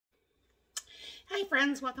Hi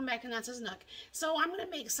friends, welcome back to Natasha's Nook. So I'm going to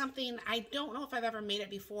make something, I don't know if I've ever made it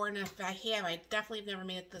before, and if I have, I definitely have never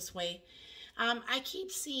made it this way. I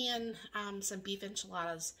keep seeing some beef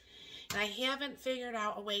enchiladas, and I haven't figured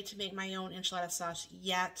out a way to make my own enchilada sauce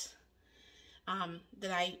yet. I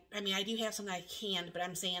do have some that I canned, but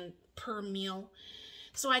I'm saying per meal.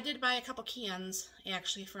 So I did buy a couple cans,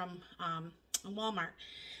 actually, from Walmart.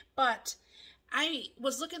 But I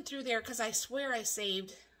was looking through there because I swear I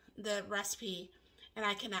saved the recipe and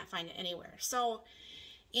I cannot find it anywhere. So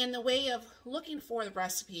in the way of looking for the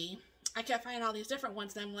recipe, I kept finding all these different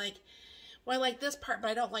ones, and I'm like, well, I like this part, but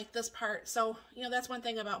I don't like this part. So, you know, that's one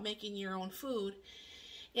thing about making your own food,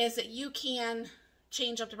 is that you can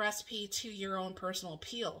change up the recipe to your own personal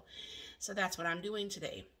appeal. So that's what I'm doing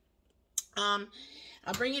today. I'll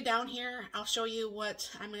bring you down here. I'll show you what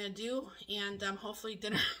I'm going to do, and hopefully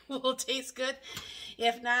dinner will taste good.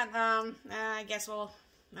 If not, I guess we'll,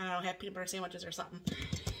 I don't know, have peanut butter sandwiches or something.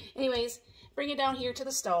 Anyways, bring it down here to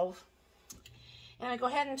the stove. And I go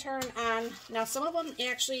ahead and turn on. Now, some of them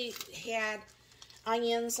actually had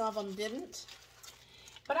onions, some of them didn't.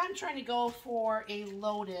 But I'm trying to go for a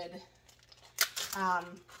loaded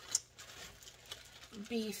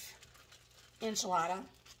beef enchilada.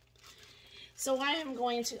 So I am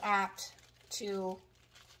going to opt to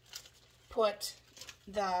put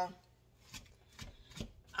the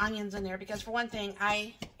onions in there because, for one thing,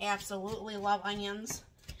 I absolutely love onions.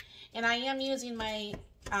 And I am using my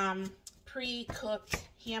pre-cooked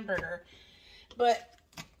hamburger, but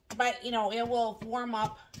you know, it will warm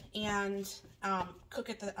up and cook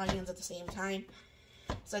the onions at the same time.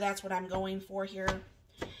 So that's what I'm going for here.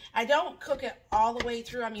 I don't cook it all the way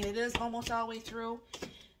through. I mean, it is almost all the way through,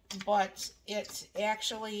 but it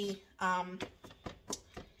actually has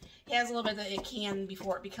a little bit that it can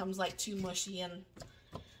before it becomes like too mushy and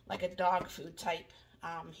like a dog food type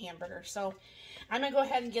hamburger. So I'm gonna go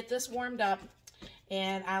ahead and get this warmed up,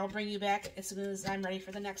 and I'll bring you back as soon as I'm ready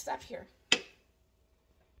for the next step here.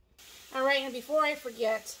 All right, and before I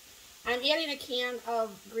forget, I'm adding a can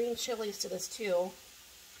of green chilies to this too.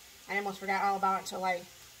 I almost forgot all about it until I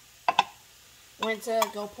went to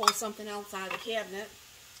go pull something else out of the cabinet.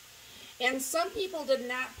 And some people did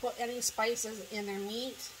not put any spices in their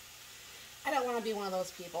meat. I don't want to be one of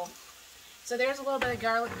those people. So there's a little bit of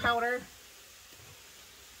garlic powder.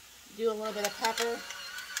 Do a little bit of pepper.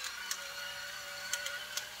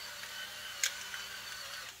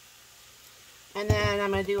 And then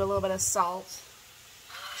I'm going to do a little bit of salt.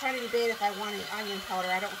 I'm trying to debate if I want any onion powder.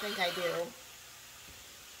 I don't think I do.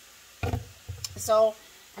 So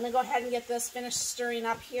I'm going to go ahead and get this finished stirring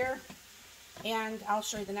up here, and I'll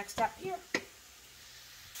show you the next step here.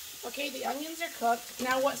 Okay, the onions are cooked.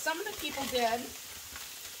 Now what some of the people did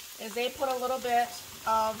is they put a little bit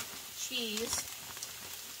of cheese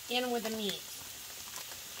in with the meat.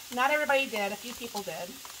 Not everybody did, a few people did.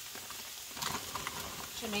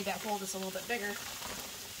 Should have made that hole just a little bit bigger.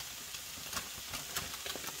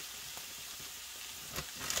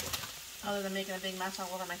 Other than making a big mess all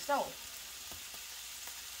over my stove.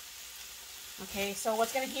 Okay, so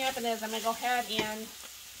what's going to happen is I'm going to go ahead and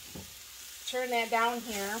turn that down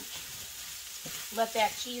here. Let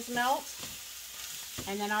that cheese melt.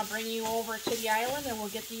 And then I'll bring you over to the island and we'll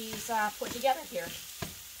get these put together here.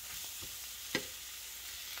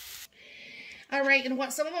 Alright, and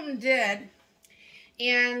what some of them did,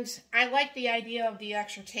 and I like the idea of the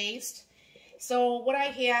extra taste. So what I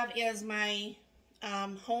have is my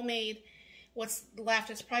homemade, what's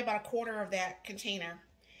left, it's probably about a quarter of that container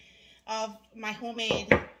of my homemade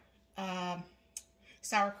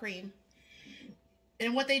sour cream.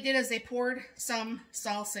 And what they did is they poured some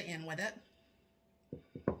salsa in with it.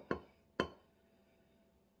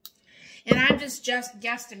 And I'm just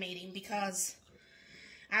guesstimating because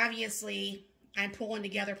obviously I'm pulling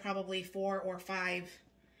together probably 4 or 5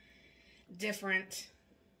 different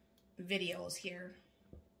videos here.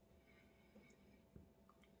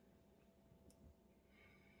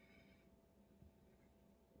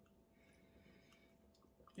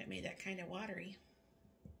 That made that kind of watery.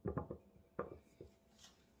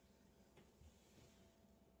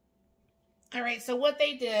 All right, so what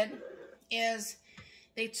they did is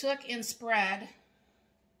they took and spread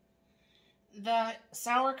the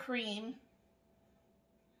sour cream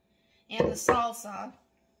and the salsa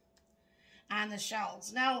on the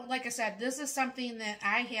shells. Now, like I said, this is something that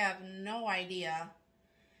I have no idea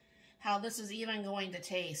how this is even going to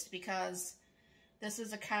taste, because this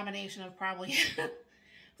is a combination of probably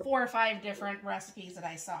 4 or 5 different recipes that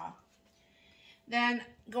I saw. Then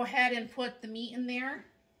go ahead and put the meat in there.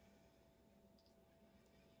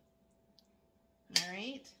 All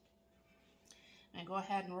right. And go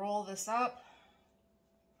ahead and roll this up.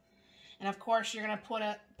 And of course, you're going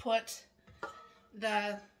to put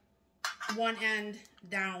the one end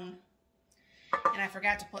down. And I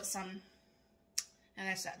forgot to put some, and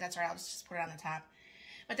that's right, I'll just put it on the top.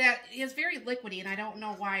 But that is very liquidy, and I don't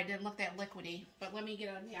know why it didn't look that liquidy. But let me get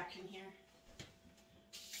a napkin here.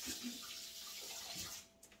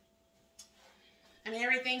 I mean,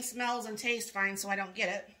 everything smells and tastes fine, so I don't get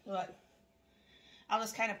it. But I'll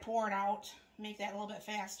just kind of pour it out, make that a little bit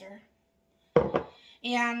faster.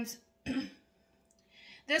 And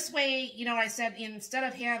this way, you know, I said instead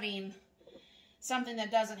of having something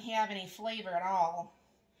that doesn't have any flavor at all,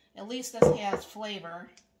 at least this has flavor.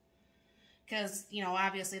 Because, you know,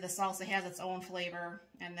 obviously the salsa has its own flavor.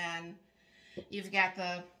 And then you've got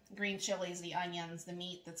the green chilies, the onions, the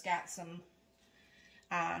meat that's got some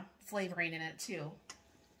flavoring in it too.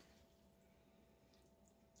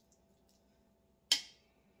 All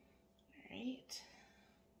right.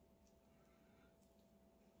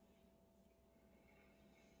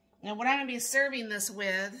 Now what I'm going to be serving this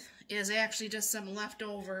with is actually just some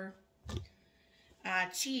leftover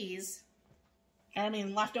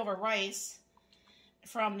leftover rice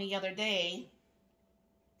from the other day.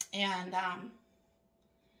 And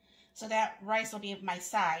so that rice will be my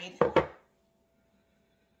side. I'm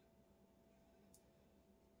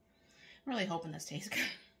really hoping this tastes good.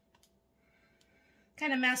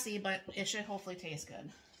 Kind of messy, but it should hopefully taste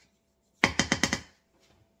good.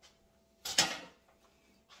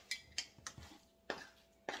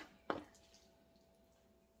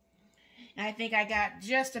 And I think I got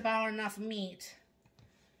just about enough meat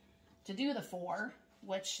to do the 4,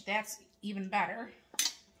 which that's even better.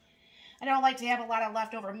 I don't like to have a lot of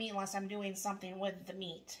leftover meat unless I'm doing something with the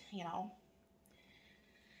meat, you know.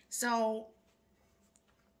 So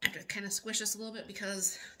I have to kind of squish this a little bit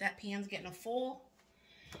because that pan's getting full.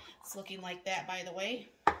 It's looking like that, by the way.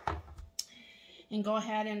 And go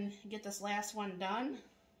ahead and get this last one done.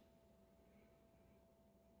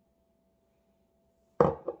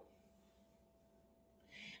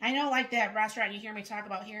 I know, like that restaurant you hear me talk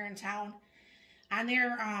about here in town, on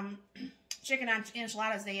their chicken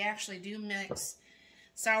enchiladas, they actually do mix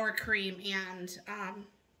sour cream and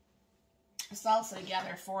salsa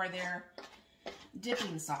together for their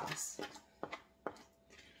dipping sauce.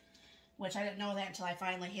 Which I didn't know that until I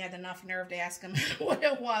finally had enough nerve to ask them what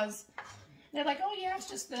it was. They're like, oh yeah, it's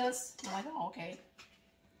just this. I'm like, oh, okay.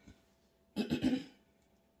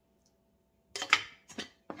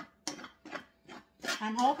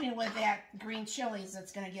 I'm hoping with that green chilies,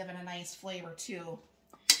 it's going to give it a nice flavor too.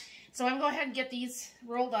 So I'm going to go ahead and get these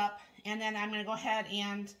rolled up, and then I'm going to go ahead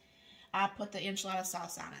and put the enchilada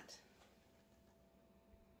sauce on it.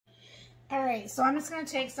 Alright, so I'm just going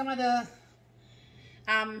to take some of the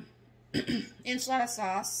enchilada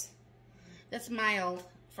sauce that's mild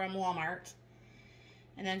from Walmart,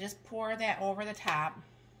 and then just pour that over the top.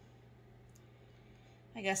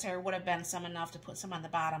 I guess there would have been some enough to put some on the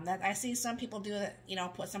bottom. That I see some people do that, you know,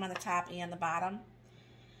 put some on the top and the bottom.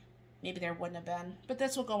 Maybe there wouldn't have been, but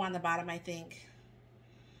this will go on the bottom, I think.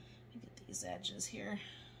 Let me get these edges here.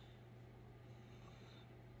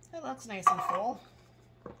 That looks nice and full.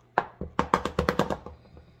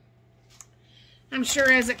 I'm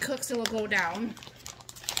sure as it cooks, it will go down.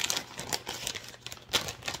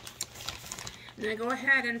 And then go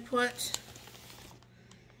ahead and put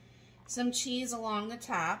some cheese along the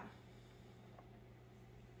top.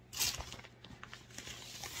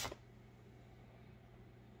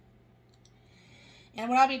 And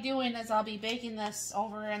what I'll be doing is I'll be baking this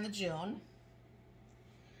over in the June.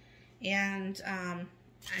 And I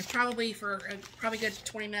probably for probably good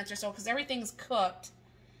 20 minutes or so, because everything's cooked.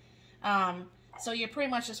 So you're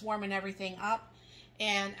pretty much just warming everything up,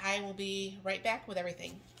 and I will be right back with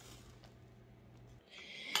everything.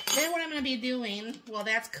 Then what I'm going to be doing, while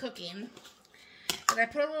that's cooking, is I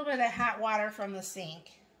put a little bit of that hot water from the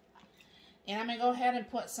sink. And I'm going to go ahead and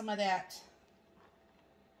put some of that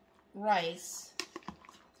rice.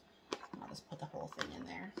 I'll just put the whole thing in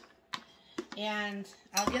there. And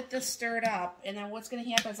I'll get this stirred up. And then what's going to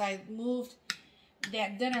happen is I moved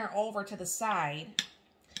that dinner over to the side.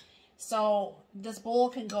 So this bowl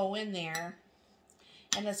can go in there.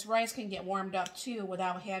 And this rice can get warmed up too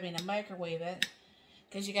without having to microwave it.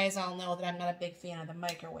 Because you guys all know that I'm not a big fan of the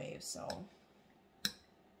microwave, so. It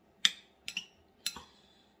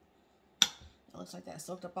looks like that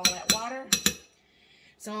soaked up all that water.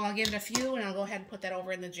 So I'll give it a few, and I'll go ahead and put that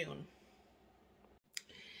over in the June.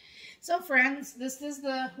 So friends, this is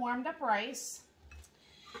the warmed up rice.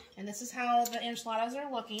 And this is how the enchiladas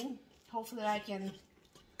are looking. Hopefully I can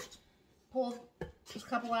pull a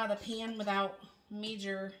couple out of the pan without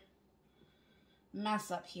major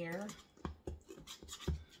mess up here.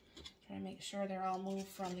 Try to make sure they're all moved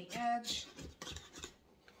from the edge.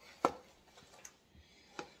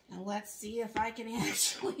 And let's see if I can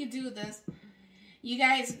actually do this. You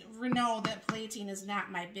guys know that plating is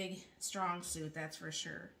not my big strong suit, that's for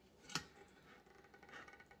sure.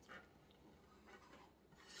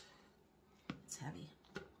 It's heavy.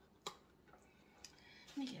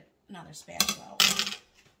 Let me get another spatula out.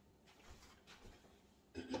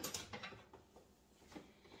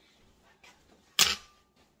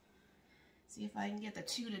 See if I can get the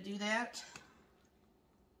two to do that.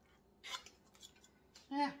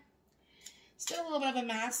 Yeah, still a little bit of a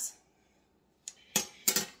mess.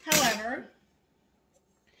 However,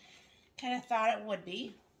 kind of thought it would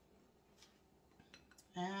be.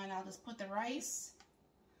 And I'll just put the rice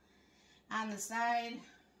on the side.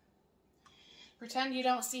 Pretend you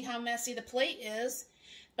don't see how messy the plate is,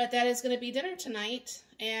 but that is going to be dinner tonight.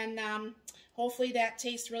 And hopefully that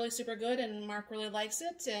tastes really super good and Mark really likes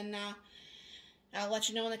it. And I'll let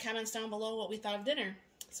you know in the comments down below what we thought of dinner.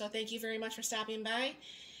 So thank you very much for stopping by.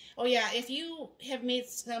 Oh yeah, if you have made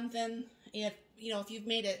something, if you've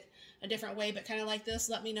made it a different way, but kind of like this,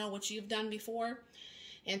 let me know what you've done before.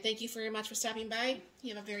 And thank you very much for stopping by.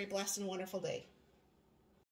 You have a very blessed and wonderful day.